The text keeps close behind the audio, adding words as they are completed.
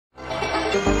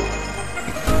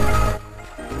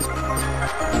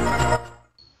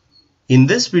In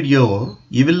this video,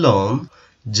 you will learn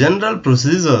general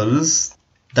procedures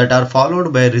that are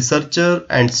followed by researcher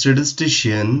and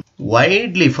statistician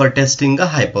widely for testing a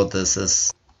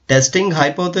hypothesis. Testing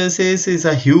hypothesis is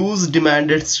a huge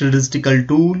demanded statistical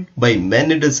tool by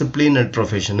many discipline and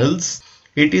professionals.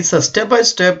 It is a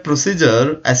step-by-step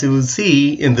procedure, as you will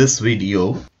see in this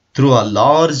video, through a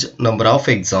large number of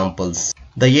examples.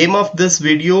 The aim of this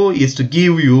video is to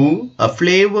give you a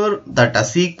flavor that a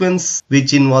sequence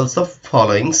which involves the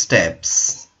following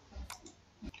steps.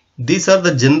 These are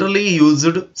the generally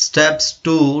used steps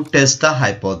to test the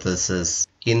hypothesis.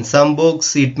 In some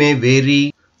books it may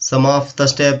vary. Some of the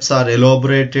steps are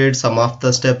elaborated, some of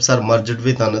the steps are merged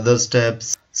with another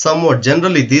steps. Somewhat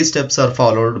generally these steps are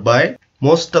followed by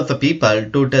most of the people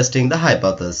to testing the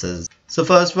hypothesis. So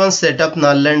first one, set up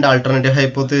null and alternative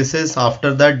hypothesis.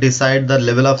 After that, decide the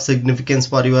level of significance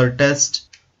for your test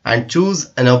and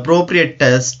choose an appropriate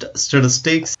test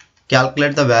statistics.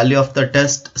 Calculate the value of the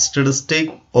test statistic,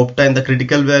 obtain the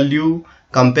critical value,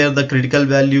 compare the critical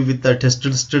value with the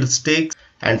tested statistics,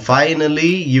 and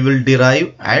finally you will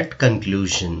derive at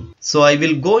conclusion. So I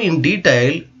will go in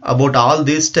detail about all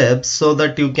these steps so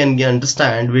that you can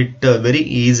understand it very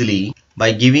easily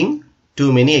by giving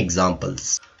too many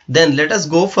examples. Then let us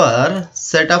go for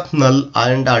set up null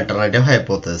and alternative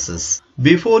hypothesis.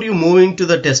 Before you move into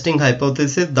the testing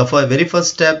hypothesis, the very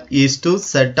first step is to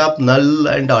set up null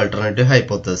and alternative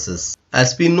hypothesis.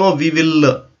 As we know, we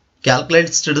will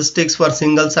calculate statistics for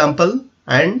single sample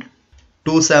and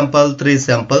 2 sample, 3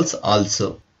 samples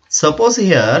also. Suppose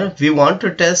here we want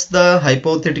to test the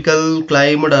hypothetical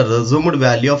claimed or assumed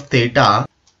value of theta,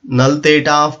 null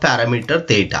theta of parameter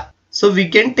theta. So we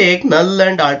can take null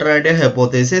and alternative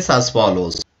hypothesis as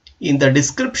follows. In the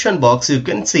description box you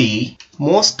can see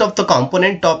most of the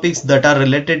component topics that are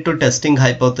related to testing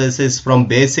hypothesis from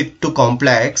basic to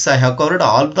complex. I have covered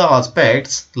all the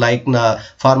aspects like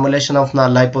formulation of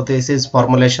null hypothesis,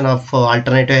 formulation of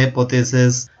alternative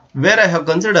hypothesis, where I have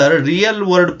considered real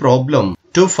world problem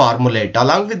to formulate.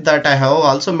 Along with that, I have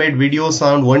also made videos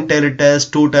on one-tailed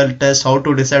test, two-tailed test, how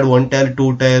to decide one-tail,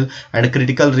 two-tail, and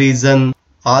critical reason,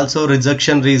 also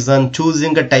rejection reason,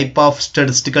 choosing a type of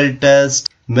statistical test,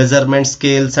 measurement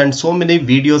scales, and so many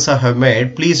videos I have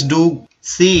made. Please do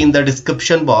see in the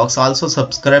description box. Also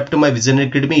subscribe to my Vision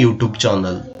Academy YouTube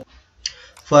channel.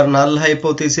 For null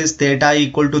hypothesis, theta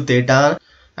equal to theta,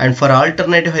 and for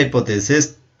alternative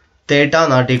hypothesis, theta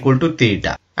not equal to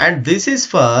theta. And this is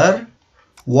for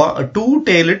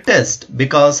two-tailed test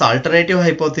because alternative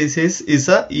hypothesis is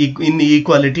a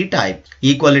inequality type,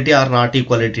 equality or not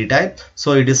equality type.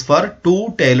 So it is for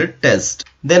two-tailed test.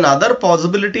 Then other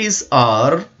possibilities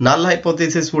are null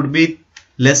hypothesis would be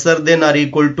lesser than or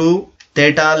equal to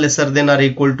theta, lesser than or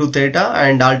equal to theta,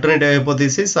 and alternative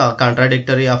hypothesis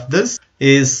contradictory of this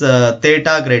is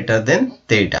theta greater than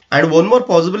theta. And one more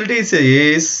possibility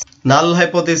is null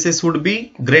hypothesis would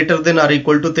be greater than or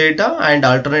equal to theta and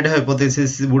alternative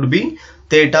hypothesis would be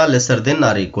theta lesser than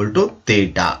or equal to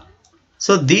theta.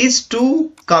 So these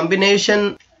two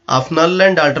combination of null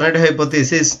and alternative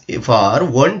hypothesis for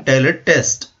one-tailed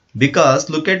test, because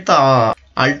look at the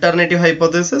alternative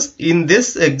hypothesis. In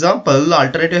this example,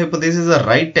 alternative hypothesis is a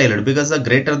right-tailed because a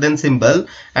greater than symbol,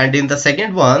 and in the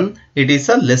second one it is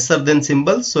a lesser than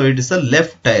symbol, so it is a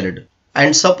left-tailed.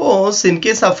 And suppose in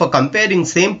case of comparing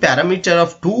same parameter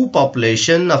of two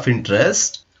population of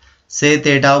interest, say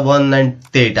theta 1 and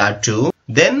theta 2,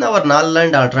 then our null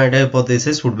and alternative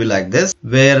hypothesis would be like this,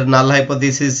 where null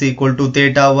hypothesis equal to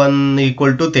theta 1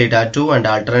 equal to theta 2 and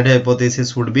alternative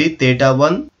hypothesis would be theta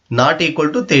 1 not equal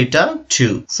to theta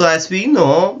 2. So as we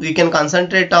know, we can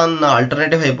concentrate on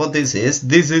alternative hypothesis.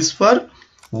 This is for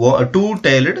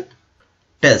two-tailed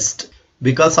test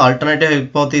because alternative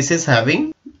hypothesis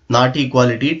having not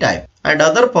equality type. And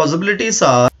other possibilities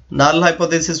are null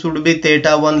hypothesis would be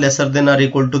theta 1 lesser than or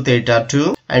equal to theta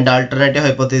 2 and alternative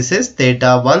hypothesis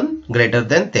theta 1 greater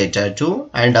than theta 2,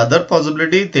 and other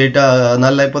possibility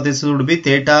null hypothesis would be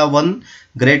theta 1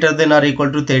 greater than or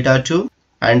equal to theta 2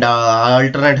 and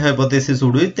alternate hypothesis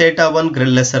would be theta 1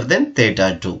 lesser than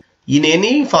theta 2. In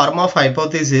any form of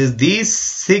hypothesis, these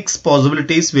 6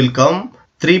 possibilities will come.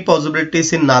 3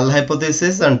 possibilities in null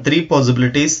hypothesis and 3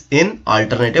 possibilities in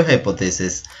alternative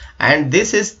hypothesis. And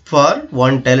this is for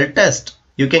one-tailed test.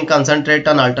 You can concentrate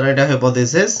on alternative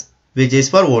hypothesis, which is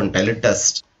for one-tailed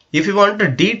test. If you want a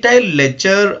detailed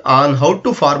lecture on how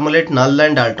to formulate null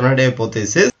and alternative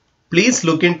hypothesis, please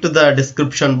look into the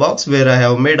description box where I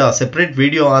have made a separate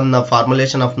video on the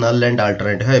formulation of null and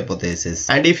alternative hypothesis.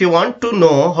 And if you want to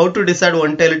know how to decide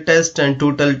one-tailed test and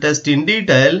two-tailed test in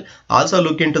detail, also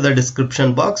look into the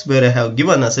description box where I have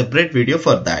given a separate video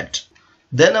for that.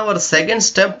 Then our second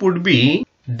step would be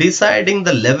deciding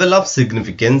the level of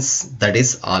significance, that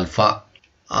is alpha.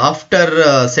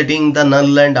 After setting the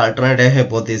null and alternative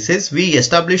hypothesis, we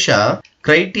establish a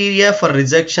criteria for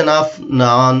rejection of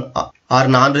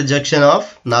non-rejection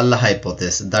of null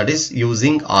hypothesis, that is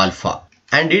using alpha,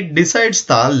 and it decides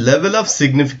the level of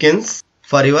significance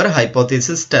for your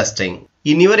hypothesis testing.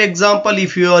 In your example,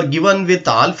 if you are given with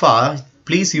alpha,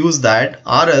 please use that,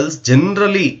 or else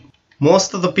generally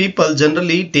most of the people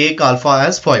generally take alpha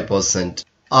as 5%.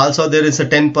 Also there is a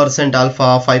 10%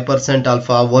 alpha, 5%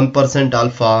 alpha, 1%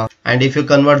 alpha, and if you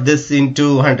convert this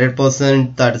into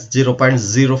 100%, that is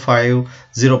 0.05,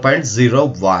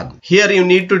 0.01. Here you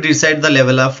need to decide the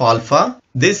level of alpha.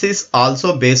 This is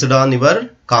also based on your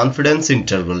confidence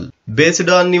interval. Based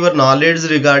on your knowledge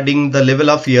regarding the level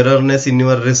of errorness in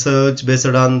your research, based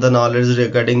on the knowledge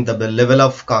regarding the level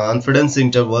of confidence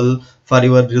interval for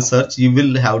your research, you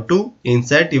will have to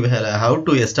insert, you will have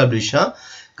to establish a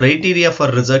criteria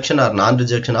for rejection or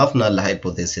non-rejection of null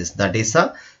hypothesis, that is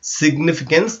a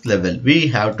significance level. We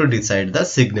have to decide the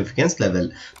significance level.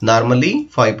 Normally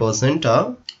 5%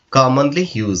 are commonly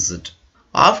used.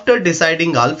 After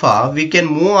deciding alpha, we can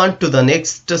move on to the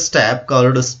next step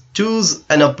called choose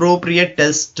an appropriate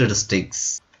test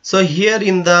statistics. So here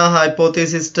in the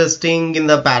hypothesis testing, in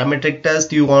the parametric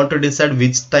test, you want to decide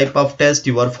which type of test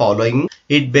you are following.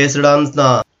 It based on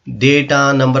the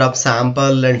data, number of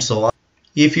sample and so on.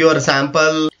 If your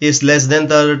sample is less than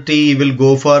 30, you will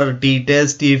go for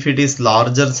t-test. If it is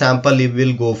larger sample, you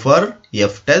will go for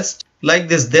f-test. Like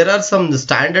this, there are some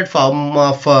standard form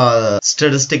of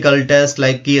statistical test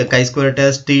like chi-square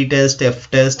test, t-test,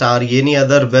 f-test, or any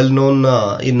other well-known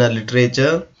in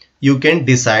literature. You can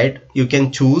decide, you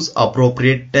can choose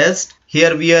appropriate test.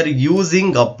 Here we are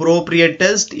using appropriate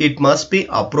test. It must be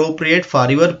appropriate for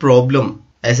your problem.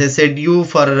 As I said, you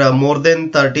for more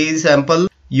than 30 sample,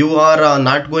 you are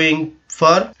not going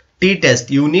for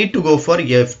t-test. You need to go for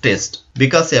f-test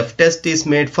because f-test is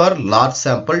made for large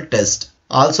sample test.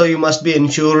 Also, you must be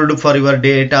ensured for your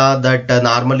data that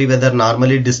whether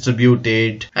normally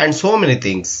distributed and so many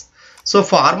things. So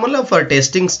formula for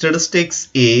testing statistics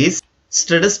is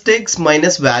statistics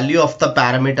minus value of the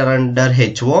parameter under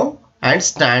HO and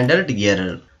standard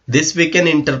error. This we can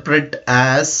interpret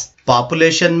as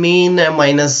population mean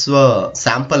minus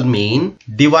sample mean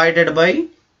divided by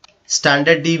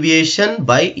standard deviation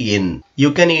by n.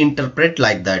 You can interpret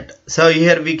like that. So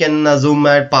here we can assume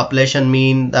at population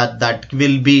mean that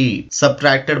will be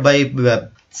subtracted by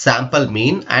sample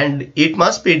mean, and it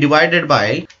must be divided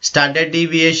by standard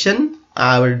deviation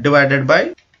divided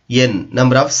by n,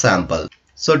 number of sample.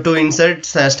 So to insert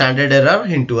standard error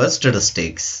into a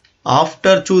statistics.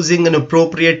 After choosing an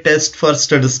appropriate test for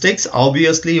statistics,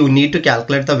 obviously you need to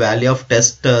calculate the value of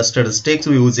test statistics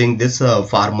using this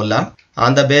formula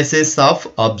on the basis of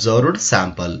observed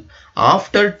sample.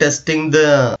 After testing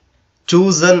the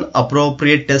chosen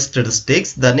appropriate test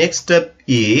statistics, the next step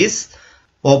is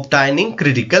obtaining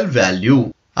critical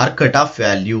value or cutoff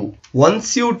value.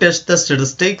 Once you test the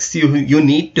statistics, you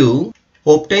need to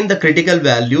obtain the critical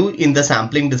value in the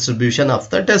sampling distribution of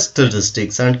the test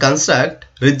statistics and construct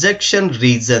rejection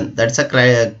region, that's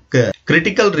a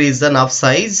critical region of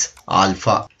size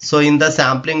alpha. So in the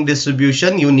sampling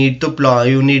distribution, you need to plot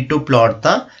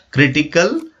the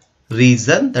critical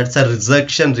region, that's a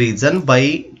rejection region,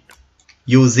 by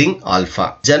using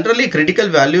alpha. Generally, critical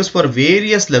values for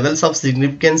various levels of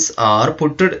significance are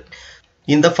put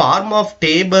in the form of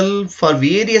table for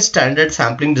various standard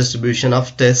sampling distribution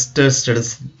of test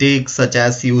statistics, such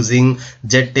as using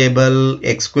Z table,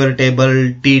 X square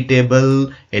table, T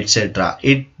table, etc.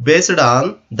 It based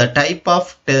on the type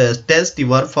of test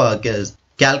you are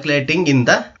calculating in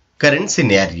the current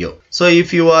scenario. So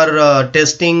if you are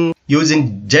testing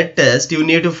using Z test, you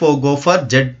need to go for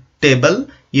Z table.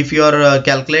 If you are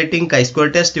calculating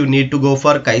chi-square test, you need to go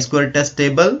for chi-square test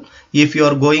table. If you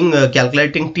are going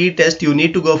calculating t-test, you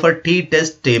need to go for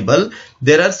t-test table.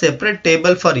 There are separate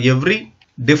table for every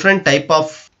different type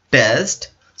of test.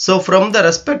 So from the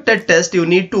respected test, you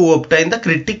need to obtain the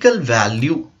critical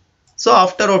value. So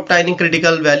after obtaining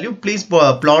critical value, please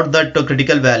plot that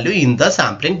critical value in the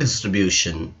sampling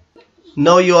distribution.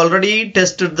 Now you already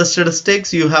tested the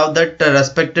statistics, you have that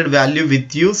respected value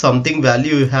with you, something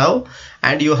value you have,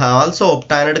 and you have also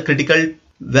obtained a critical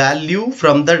value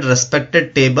from that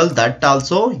respected table that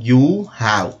also you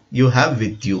have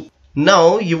with you.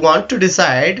 Now you want to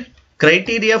decide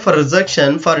Criteria for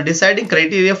rejection. For deciding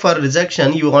criteria for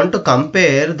rejection, you want to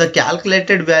compare the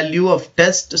calculated value of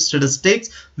test statistics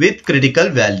with critical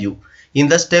value. In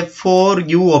the step 4,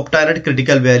 you obtained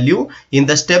critical value. In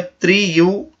the step 3,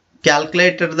 you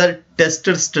calculated the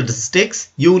tested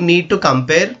statistics. You need to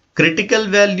compare critical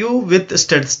value with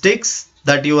statistics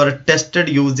that you are tested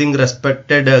using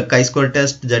respected chi-square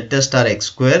test, z-test or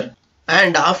x-square.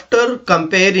 And after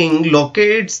comparing,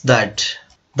 locates that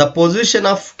the position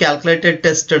of calculated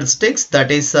test statistics,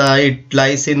 that is it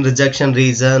lies in rejection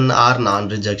region or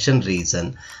non-rejection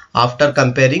region. After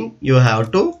comparing, you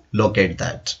have to locate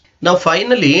that. Now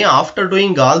finally, after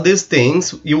doing all these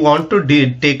things, you want to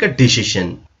take a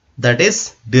decision, that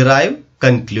is derive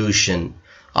conclusion.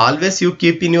 Always you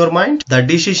keep in your mind the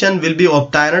decision will be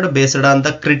obtained based on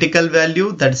the critical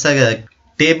value, that's a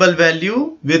table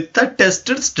value with the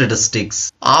tested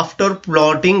statistics. After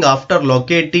plotting, after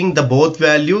locating the both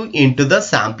value into the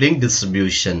sampling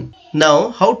distribution. Now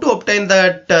how to obtain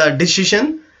that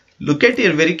decision? Look at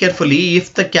here very carefully.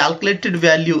 If the calculated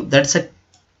value, that's a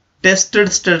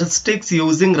tested statistics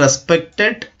using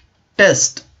respected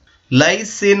test,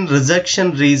 lies in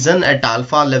rejection region at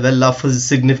alpha level of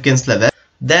significance level,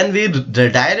 then we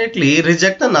directly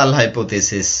reject the null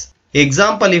hypothesis.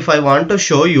 Example, if I want to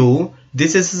show you,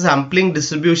 this is a sampling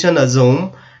distribution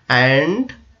assume,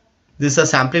 and this is a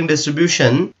sampling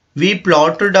distribution. We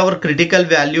plotted our critical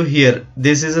value here.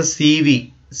 This is a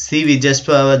CV just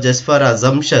for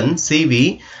assumption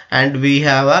CV, and we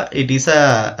have it is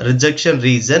a rejection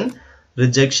region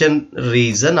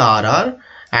RR,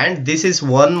 and this is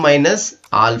 1 minus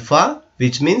alpha,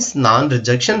 which means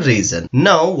non-rejection region.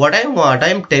 Now what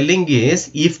I'm telling is,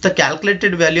 if the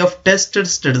calculated value of tested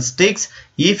statistics,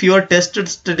 if your tested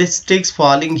statistics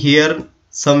falling here,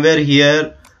 somewhere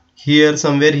here,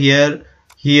 somewhere here,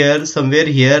 somewhere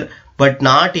here, but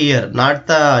not here, not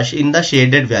in the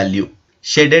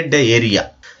shaded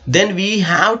area, then we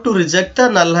have to reject the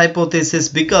null hypothesis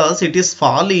because it is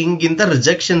falling in the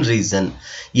rejection region.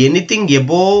 Anything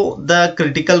above the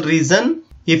critical region,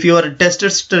 if your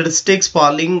tested statistics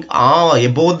falling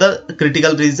above the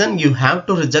critical region, you have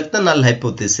to reject the null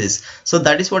hypothesis. So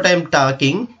that is what I am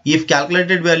talking. If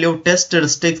calculated value of test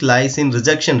statistics lies in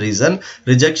rejection region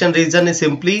is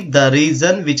simply the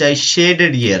region which I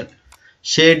shaded here,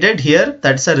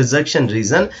 that's a rejection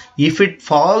region. If it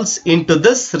falls into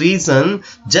this region,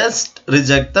 just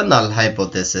reject the null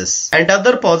hypothesis. And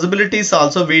other possibilities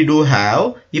also we do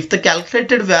have. If the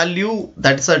calculated value,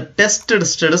 that's a tested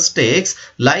statistics,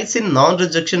 lies in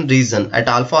non-rejection region at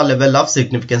alpha level of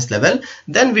significance level,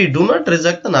 then we do not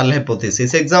reject the null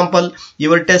hypothesis. Example,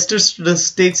 your tested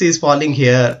statistics is falling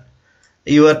here,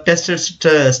 your tested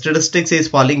statistics is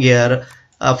falling here,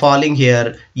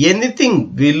 anything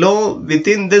below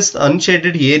within this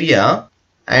unshaded area,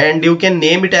 and you can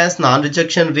name it as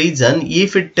non-rejection region.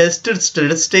 If it tested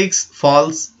statistics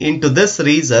falls into this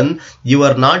region, you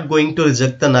are not going to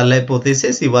reject the null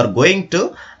hypothesis, you are going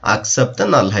to accept the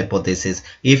null hypothesis.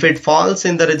 If it falls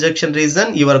in the rejection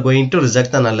region, you are going to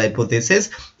reject the null hypothesis.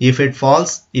 If it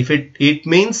falls, it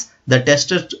means the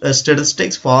tested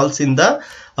statistics falls in the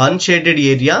unshaded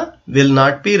area, will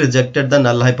not be rejected the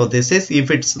null hypothesis. If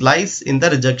it lies in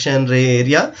the rejection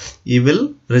area, you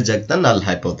will reject the null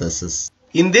hypothesis.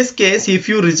 In this case, if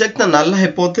you reject the null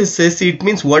hypothesis, it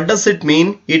means, what does it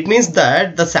mean? It means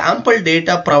that the sample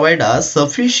data provide us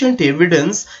sufficient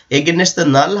evidence against the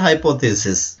null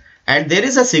hypothesis, and there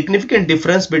is a significant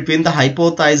difference between the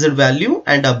hypothesized value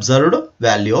and observed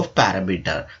value of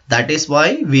parameter. That is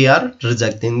why we are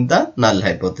rejecting the null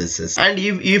hypothesis. And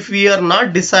if you are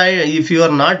not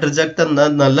reject the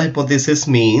null hypothesis,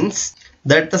 means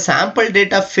that the sample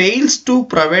data fails to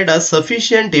provide us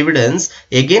sufficient evidence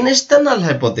against the null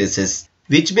hypothesis,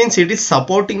 which means it is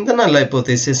supporting the null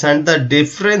hypothesis, and the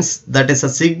difference, that is a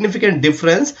significant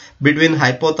difference between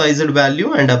hypothesized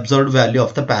value and observed value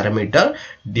of the parameter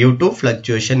due to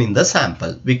fluctuation in the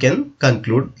sample. We can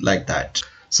conclude like that.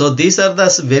 So these are the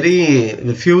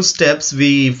very few steps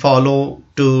we follow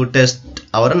to test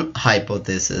our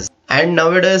hypothesis. And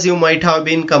nowadays you might have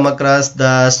been come across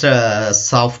the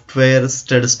software,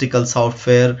 statistical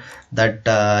software, that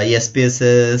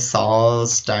SPSS,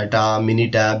 SAS, Stata,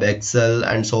 Minitab, Excel,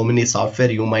 and so many software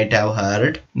you might have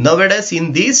heard. Nowadays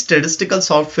in these statistical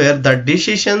software, the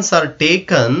decisions are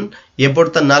taken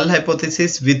about the null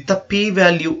hypothesis with the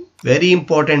p-value. Very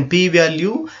important,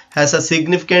 p-value has a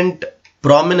significant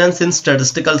prominence in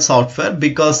statistical software,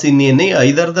 because in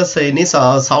any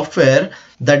software,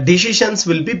 the decisions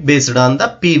will be based on the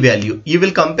p-value. You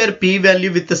will compare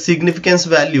p-value with the significance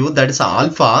value, that is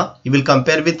alpha. You will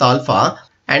compare with alpha,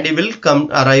 and he will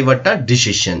arrive at a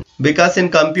decision. Because in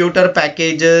computer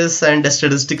packages and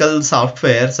statistical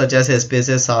software such as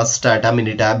SPSS, Stata,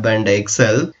 Minitab and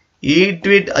Excel,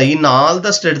 in all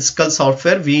the statistical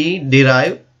software we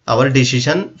derive our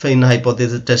decision in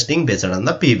hypothesis testing based on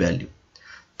the p-value.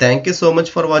 Thank you so much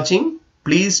for watching.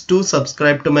 Please do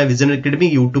subscribe to my Vision Academy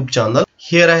YouTube channel.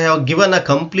 Here I have given a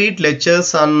complete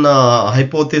lectures on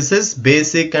hypothesis,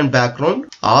 basic and background.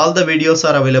 All the videos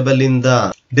are available in the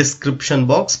description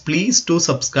box. Please do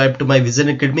subscribe to my Vision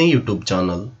Academy YouTube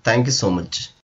channel. Thank you so much.